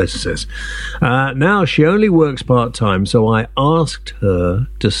what the letter says. Now, she only works part-time, so I asked her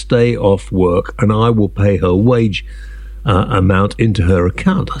to stay off work and I will pay her wage amount into her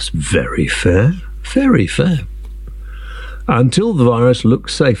account. That's very fair, very fair. Until the virus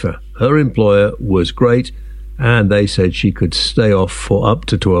looked safer. Her employer was great, and they said she could stay off for up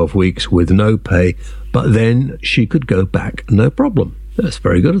to 12 weeks with no pay, but then she could go back, no problem. That's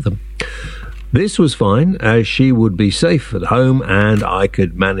very good of them. This was fine, as she would be safe at home and I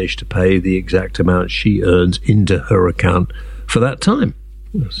could manage to pay the exact amount she earns into her account for that time.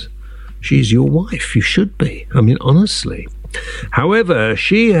 Yes. She's your wife. You should be. I mean, honestly. However,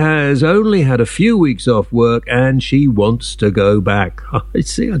 she has only had a few weeks off work and she wants to go back. I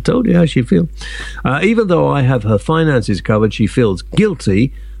see, I told you how she feels. Even though I have her finances covered, she feels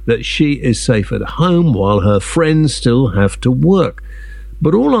guilty that she is safe at home while her friends still have to work.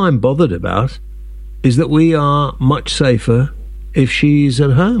 But all I'm bothered about is that we are much safer if she's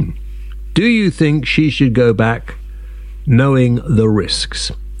at home. Do you think she should go back knowing the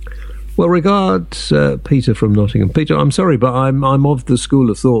risks? Well, regards, Peter from Nottingham. Peter, I'm sorry, but I'm of the school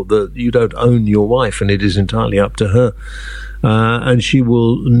of thought that you don't own your wife and it is entirely up to her. And she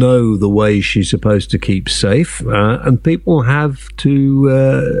will know the way she's supposed to keep safe. And people have to,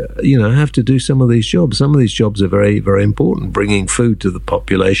 have to do some of these jobs. Some of these jobs are very, very important, bringing food to the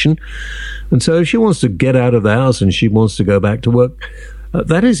population. And so if she wants to get out of the house and she wants to go back to work,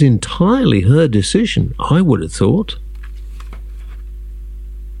 that is entirely her decision, I would have thought.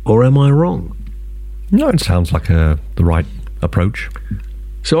 Or am I wrong? No, it sounds like the right approach.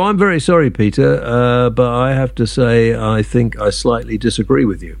 So I'm very sorry, Peter, but I have to say I think I slightly disagree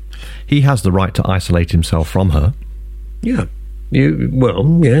with you. He has the right to isolate himself from her. Yeah.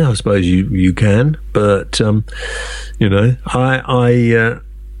 I suppose you can, but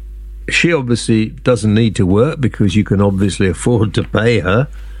she obviously doesn't need to work because you can obviously afford to pay her.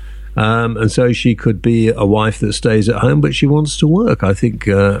 And so she could be a wife that stays at home, but she wants to work. I think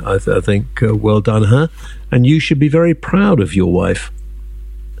well done her, and you should be very proud of your wife.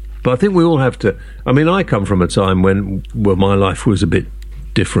 But I think we all have to. I mean, I come from a time when my life was a bit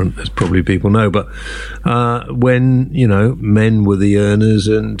different, as probably people know. But when men were the earners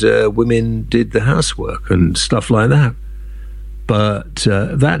and women did the housework and stuff like that. But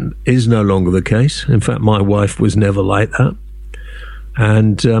that is no longer the case. In fact, my wife was never like that.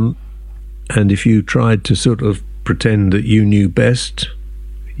 And if you tried to sort of pretend that you knew best,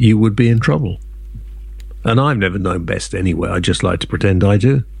 you would be in trouble. And I've never known best anyway. I just like to pretend I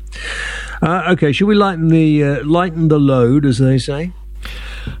do. Okay, should we lighten the load, as they say?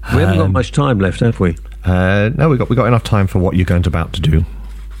 We haven't got much time left, have we? No, we got enough time for what you're about to do.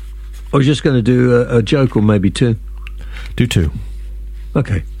 I was just going to do a joke or maybe two. Do two.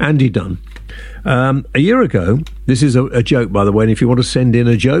 Okay, Andy Dunn. A year ago, this is a joke, by the way, and if you want to send in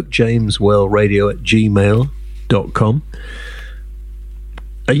a joke, jameswellradio@gmail.com.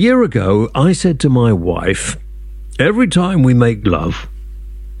 A year ago, I said to my wife, every time we make love,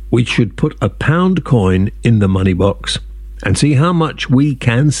 we should put a £1 coin in the money box and see how much we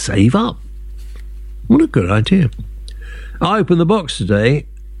can save up. What a good idea. I opened the box today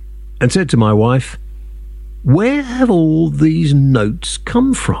and said to my wife, where have all these notes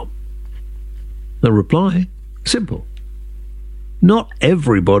come from? The reply, simple. Not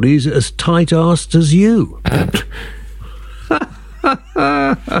everybody's as tight-assed as you.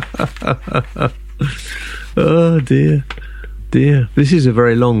 Oh, dear. This is a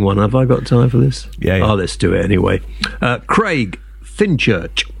very long one. Have I got time for this? Yeah. Oh, let's do it anyway. Craig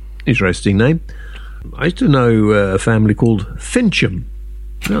Finchurch, interesting name. I used to know a family called Fincham.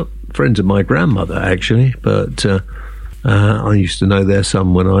 Well, friends of my grandmother, actually, but I used to know their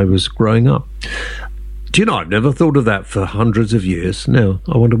son when I was growing up. Do you know, I've never thought of that for hundreds of years. Now,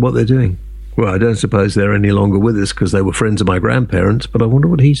 I wonder what they're doing. Well, I don't suppose they're any longer with us because they were friends of my grandparents, but I wonder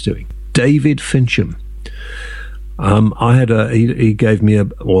what he's doing. David Fincham. He gave me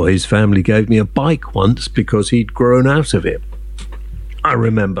his family gave me a bike once because he'd grown out of it. I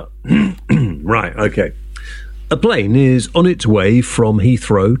remember. Right, okay. A plane is on its way from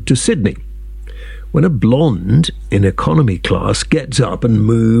Heathrow to Sydney when a blonde in economy class gets up and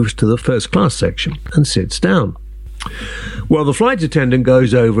moves to the first class section and sits down. Well, the flight attendant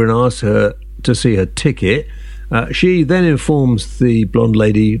goes over and asks her to see her ticket. She then informs the blonde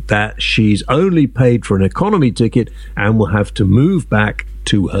lady that she's only paid for an economy ticket and will have to move back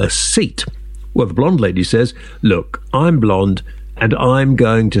to her seat. Well, the blonde lady says, look, I'm blonde and I'm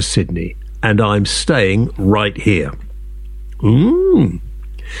going to Sydney and I'm staying right here.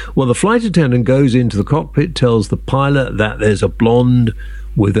 Well, the flight attendant goes into the cockpit, tells the pilot that there's a blonde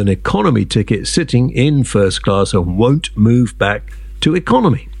with an economy ticket sitting in first class and won't move back to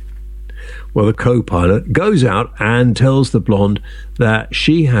economy. Well, the co-pilot goes out and tells the blonde that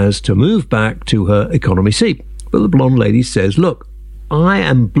she has to move back to her economy seat. But the blonde lady says, look, I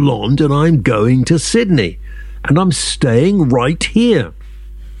am blonde and I'm going to Sydney and I'm staying right here.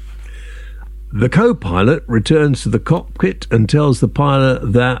 The co-pilot returns to the cockpit and tells the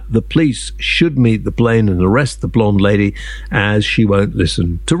pilot that the police should meet the plane and arrest the blonde lady as she won't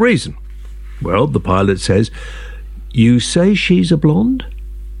listen to reason. Well, the pilot says, you say she's a blonde?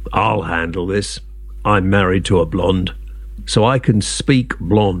 I'll handle this. I'm married to a blonde, so I can speak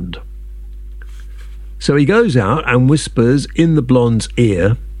blonde. So he goes out and whispers in the blonde's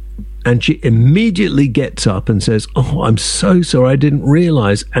ear, and she immediately gets up and says, "Oh, I'm so sorry, I didn't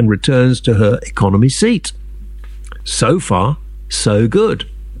realise," and returns to her economy seat. So far, so good.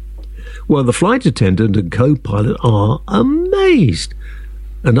 Well, the flight attendant and co-pilot are amazed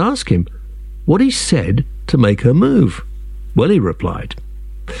and ask him what he said to make her move. Well, he replied,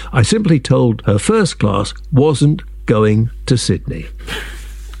 "I simply told her first class wasn't going to Sydney."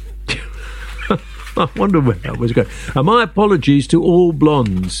 I wonder where that was going. And my apologies to all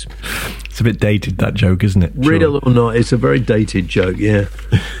blondes. It's a bit dated, that joke, isn't it? Real or not, it's a very dated joke, yeah.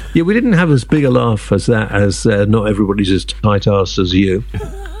 Yeah, we didn't have as big a laugh as that, as not everybody's as tight-assed as you.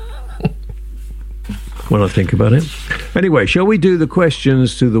 When I think about it. Anyway, shall we do the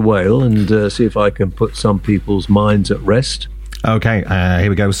questions to the whale and see if I can put some people's minds at rest? Okay, here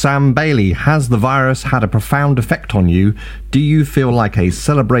we go. Sam Bailey, has the virus had a profound effect on you? Do you feel like a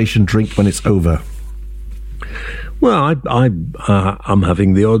celebration drink when it's over? Well, I'm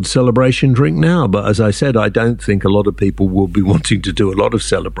having the odd celebration drink now, but as I said, I don't think a lot of people will be wanting to do a lot of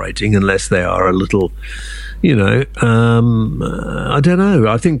celebrating unless they are a little, I don't know.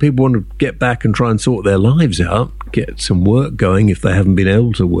 I think people want to get back and try and sort their lives out, get some work going if they haven't been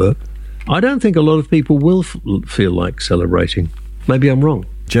able to work. I don't think a lot of people will feel like celebrating. Maybe I'm wrong.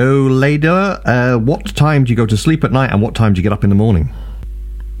 Joe Lader, what time do you go to sleep at night and what time do you get up in the morning?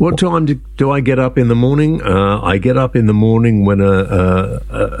 What time do I get up in the morning? I get up in the morning when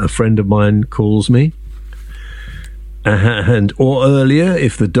a friend of mine calls me, or earlier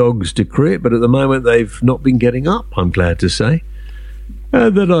if the dogs decree it. But at the moment, they've not been getting up, I'm glad to say.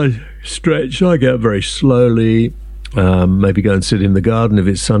 And then I stretch. I get up very slowly. Maybe go and sit in the garden if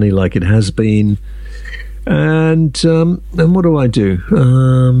it's sunny, like it has been. And what do I do?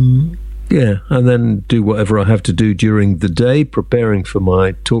 And then do whatever I have to do during the day, preparing for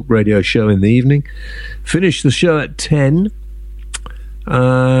my talk radio show in the evening. Finish the show at 10.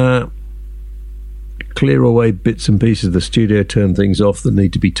 Clear away bits and pieces of the studio, turn things off that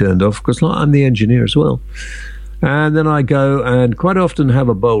need to be turned off, because I'm the engineer as well. And then I go and quite often have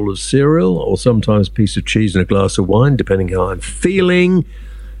a bowl of cereal, or sometimes a piece of cheese and a glass of wine, depending how I'm feeling.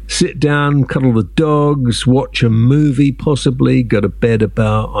 Sit down, cuddle the dogs, watch a movie possibly, go to bed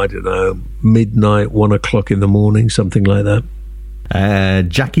about, I don't know, midnight, 1 o'clock in the morning, something like that.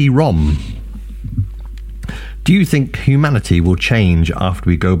 Jackie Rom, do you think humanity will change after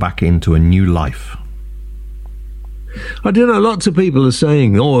we go back into a new life? I don't know, lots of people are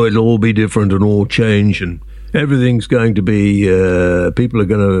saying, it'll all be different and all change and everything's going to be, people are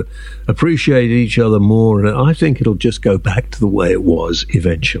going to appreciate each other more, and I think it'll just go back to the way it was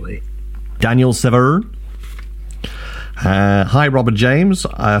eventually. Daniel Severn. Hi, Robert James.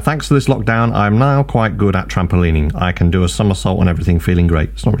 Thanks to this lockdown, I'm now quite good at trampolining. I can do a somersault and everything, feeling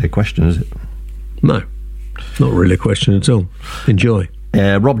great. It's not really a question, is it? No, not really a question at all. Enjoy.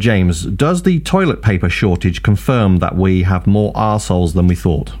 Rob James, does the toilet paper shortage confirm that we have more arseholes than we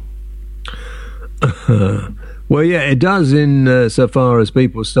thought? Well, yeah, it does in so far as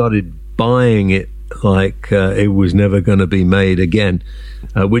people started buying it like it was never going to be made again,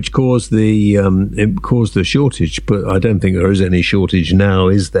 which caused the shortage. But I don't think there is any shortage now,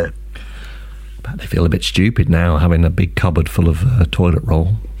 is there? But they feel a bit stupid now, having a big cupboard full of toilet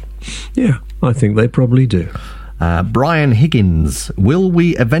roll. Yeah, I think they probably do. Brian Higgins, will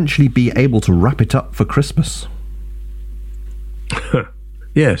we eventually be able to wrap it up for Christmas?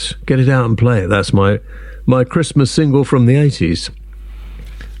 Yes, get it out and play it. That's my Christmas single from the 80s.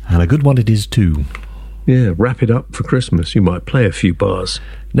 And a good one it is too. Yeah, wrap it up for Christmas. You might play a few bars.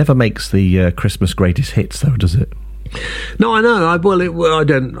 Never makes the Christmas greatest hits, though, does it? No, I know. I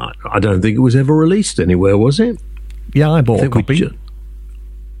don't think it was ever released anywhere, was it? Yeah, I bought a copy.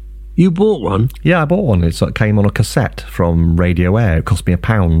 You bought one? Yeah, I bought one. It came on a cassette from Radio Air. It cost me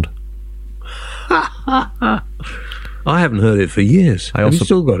 £1. I haven't heard it for years. Have you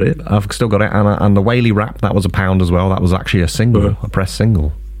still got it? I've still got it, and the Whaley Rap, that was £1 as well. That was actually a single, a press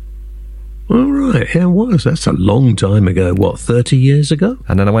single. All right, yeah, it was. That's a long time ago. What, 30 years ago?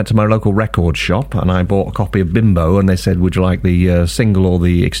 And then I went to my local record shop and I bought a copy of Bimbo, and they said, would you like the single or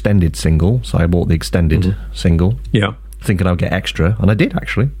the extended single? So I bought the extended single. Yeah. Thinking I'd get extra, and I did,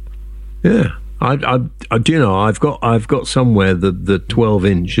 actually. Yeah. I do you know, I've got somewhere the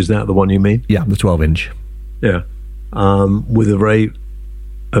 12-inch. Is that the one you mean? Yeah, the 12-inch. Yeah. With a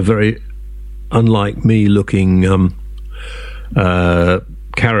very unlike me looking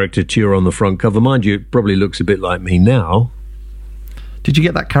caricature on the front cover. Mind you, it probably looks a bit like me now. Did you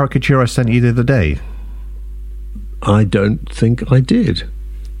get that caricature I sent you the other day? I don't think I did.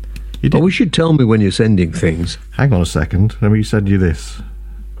 You did? Oh, we should tell me when you're sending things. Hang on a second. Let me send you this.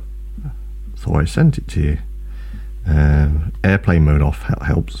 Thought I sent it to you. Airplane mode off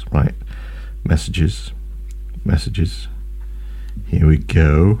helps, right? Messages. Here we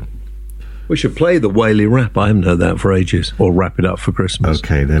go. We should play the Whaley rap. I haven't heard that for ages. Or wrap it up for Christmas.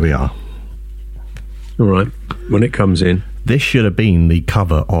 Okay, there we are. All right. When it comes in. This should have been the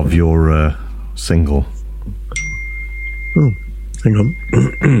cover of your single. Oh, hang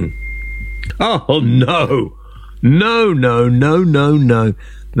on. Oh, no. No.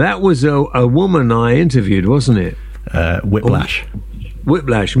 That was a woman I interviewed, wasn't it? Whiplash.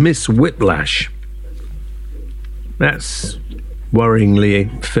 Whiplash. Miss Whiplash. That's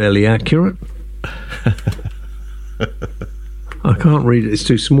worryingly fairly accurate. I can't read it. It's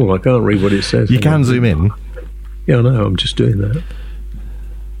too small. I can't read what it says. You can zoom in. Yeah, I know. I'm just doing that.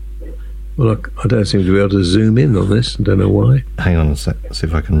 Well, I don't seem to be able to zoom in on this. I don't know why. Hang on a sec. See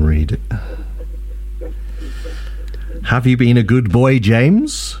if I can read it. Have you been a good boy,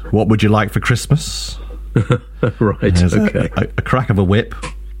 James? What would you like for Christmas? Right, There's okay. A crack of a whip.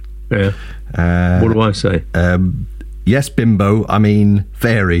 Yeah. What do I say? Yes, bimbo. I mean,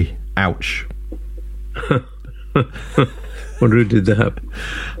 fairy. Ouch. Wonder who did that.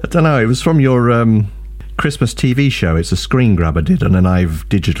 I don't know. It was from your Christmas TV show. It's a screen grab I did, and then I've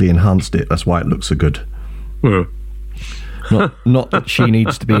digitally enhanced it. That's why it looks so good. Not that she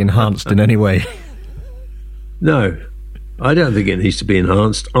needs to be enhanced in any way. No, I don't think it needs to be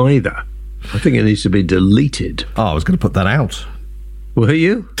enhanced either. I think it needs to be deleted. Oh, I was going to put that out. Were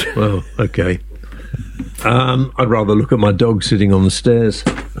you? Well, okay. I'd rather look at my dog sitting on the stairs.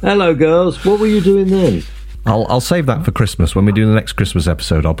 Hello, girls. What were you doing then? I'll save that for Christmas. When we do the next Christmas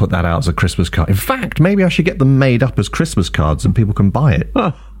episode, I'll put that out as a Christmas card. In fact, maybe I should get them made up as Christmas cards and people can buy it.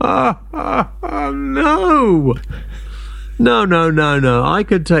 No. No. I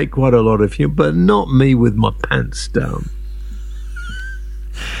could take quite a lot of you, but not me with my pants down.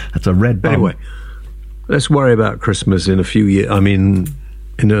 That's a red bum. Anyway, let's worry about Christmas in a few years. I mean,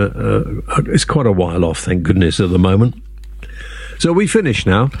 it's quite a while off, thank goodness, at the moment. So we finished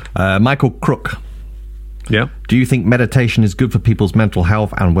now. Michael Crook. Yeah. Do you think meditation is good for people's mental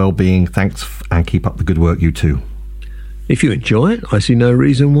health and well-being? Thanks, and keep up the good work, you too. If you enjoy it, I see no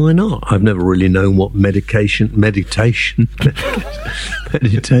reason why not. I've never really known what meditation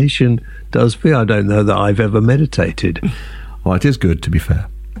does for you. I don't know that I've ever meditated. Well, it is good, to be fair.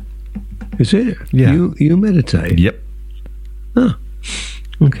 Is it? Yeah. You meditate? Yep. Oh,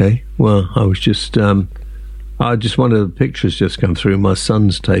 okay. Well, I was just... one of the pictures just come through. My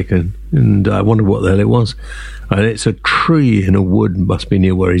son's taken, and I wondered what the hell it was. And it's a tree in a wood, must be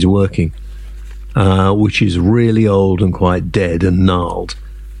near where he's working, which is really old and quite dead and gnarled.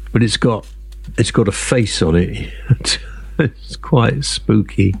 But it's got a face on it. It's quite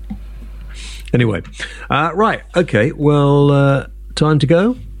spooky. Anyway, right, okay. Well, time to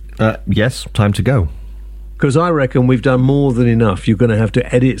go? Yes, time to go. Because I reckon we've done more than enough. You're going to have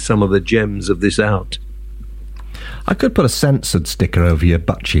to edit some of the gems of this out. I could put a censored sticker over your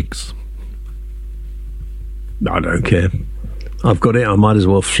butt cheeks. I don't care. I've got it. I might as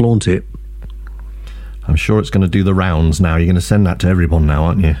well flaunt it. I'm sure it's going to do the rounds now. You're going to send that to everyone now,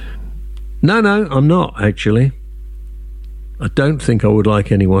 aren't you? No, I'm not, actually. I don't think I would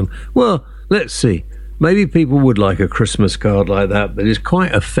like anyone. Well, let's see. Maybe people would like a Christmas card like that, but it's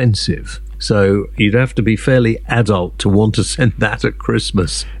quite offensive. So you'd have to be fairly adult to want to send that at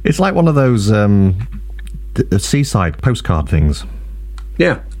Christmas. It's like one of those seaside postcard things.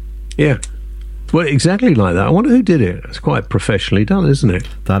 Yeah. Well, exactly like that. I wonder who did it. It's quite professionally done, isn't it?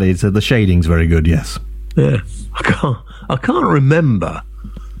 That is, the shading's very good, yes. Yeah. I can't remember.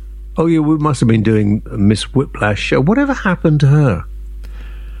 Oh, yeah, we must have been doing Miss Whiplash. Whatever happened to her?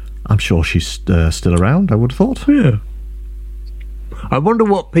 I'm sure she's still around, I would have thought. Yeah. I wonder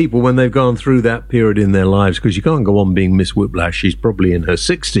what people, when they've gone through that period in their lives, because you can't go on being Miss Whiplash, she's probably in her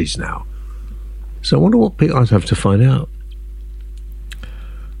 60s now. So I wonder what people... I'd have to find out.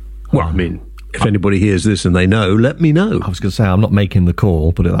 Well, I mean, if anybody hears this and they know, let me know. I was going to say, I'm not making the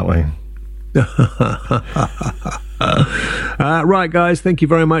call, put it that way. Right, guys, thank you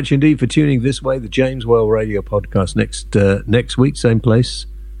very much indeed for tuning this way. The James Whale Radio Podcast next week, same place.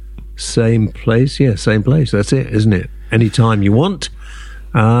 Same place. That's it, isn't it? Anytime you want.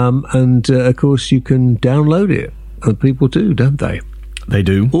 And, of course, you can download it. And people do, don't they? They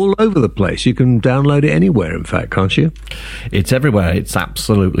do. All over the place. You can download it anywhere, in fact, can't you? It's everywhere. It's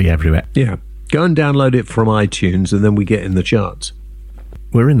absolutely everywhere. Yeah. Go and download it from iTunes, and then we get in the charts.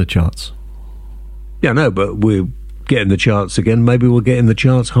 We're in the charts. Yeah, no, but we're get in the charts again, maybe we'll get in the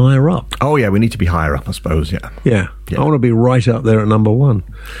charts higher up. Oh, yeah, we need to be higher up, I suppose, yeah. Yeah. I want to be right up there at number one.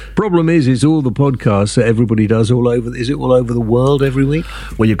 Problem is, it's all the podcasts that everybody does all over. Is it all over the world every week?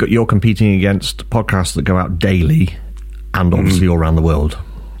 Well, you're competing against podcasts that go out daily and obviously all around the world.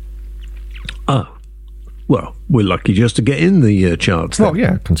 Oh. Well, we're lucky just to get in the charts then. Well,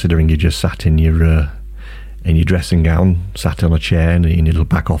 yeah, considering you just sat in your dressing gown, sat on a chair in your little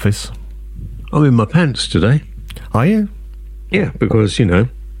back office. I'm in my pants today. Are you? Yeah, because, you know,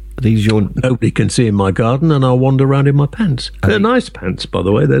 Are these your... nobody can see in my garden and I'll wander around in my pants. They're nice pants, by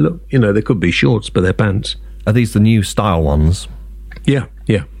the way. They look, you know, they could be shorts, but they're pants. Are these the new style ones? Yeah.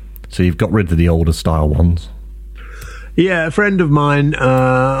 So you've got rid of the older style ones? Yeah, a friend of mine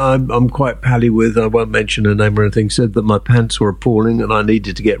I'm quite pally with, I won't mention her name or anything, said that my pants were appalling and I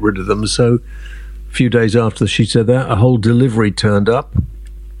needed to get rid of them. So a few days after she said that, a whole delivery turned up.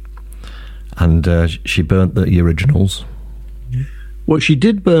 And she burnt the originals? Well, she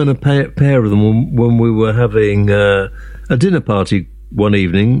did burn a pair of them when we were having a dinner party one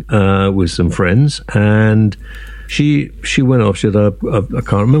evening with some friends, and she went off. She said, I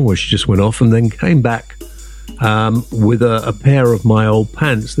can't remember where she just went off, and then came back with a pair of my old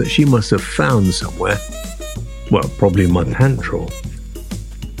pants that she must have found somewhere. Well, probably in my pant drawer.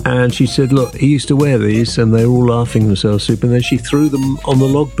 And she said, look, he used to wear these, and they were all laughing themselves soup, and then she threw them on the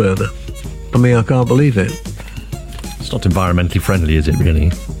log burner. I mean, I can't believe it. It's not environmentally friendly, is it,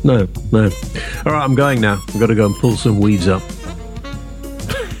 really? No. All right, I'm going now. I've got to go and pull some weeds up.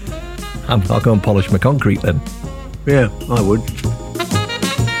 I'll go and polish my concrete then. Yeah, I would.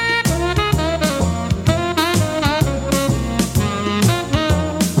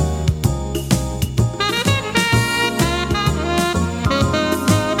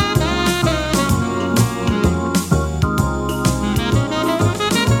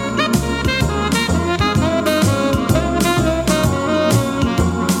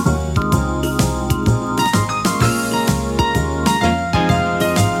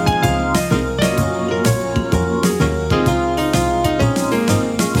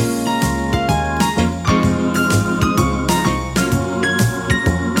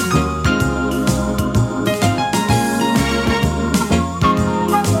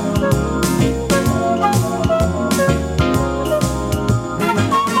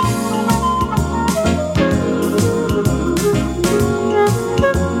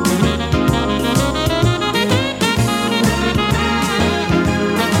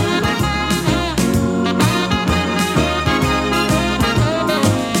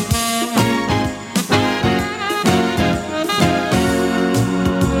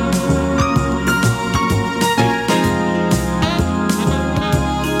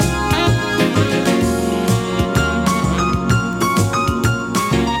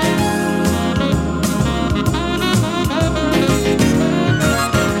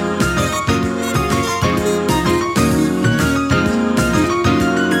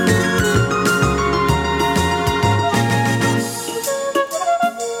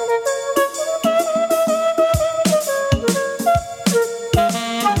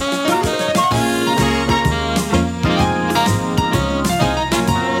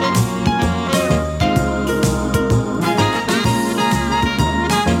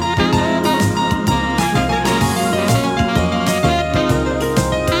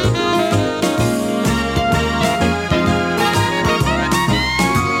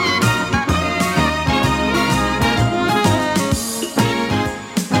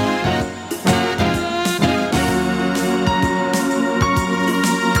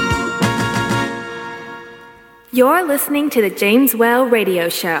 You're listening to the James Whale Radio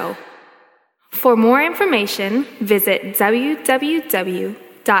Show. For more information, visit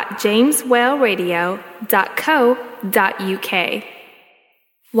www.jameswhaleradio.co.uk.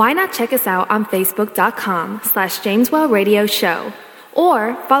 Why not check us out on Facebook.com/James Whale Radio Show,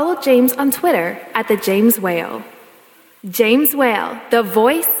 or follow James on Twitter @The James Whale. James Whale, the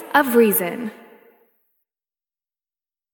voice of reason.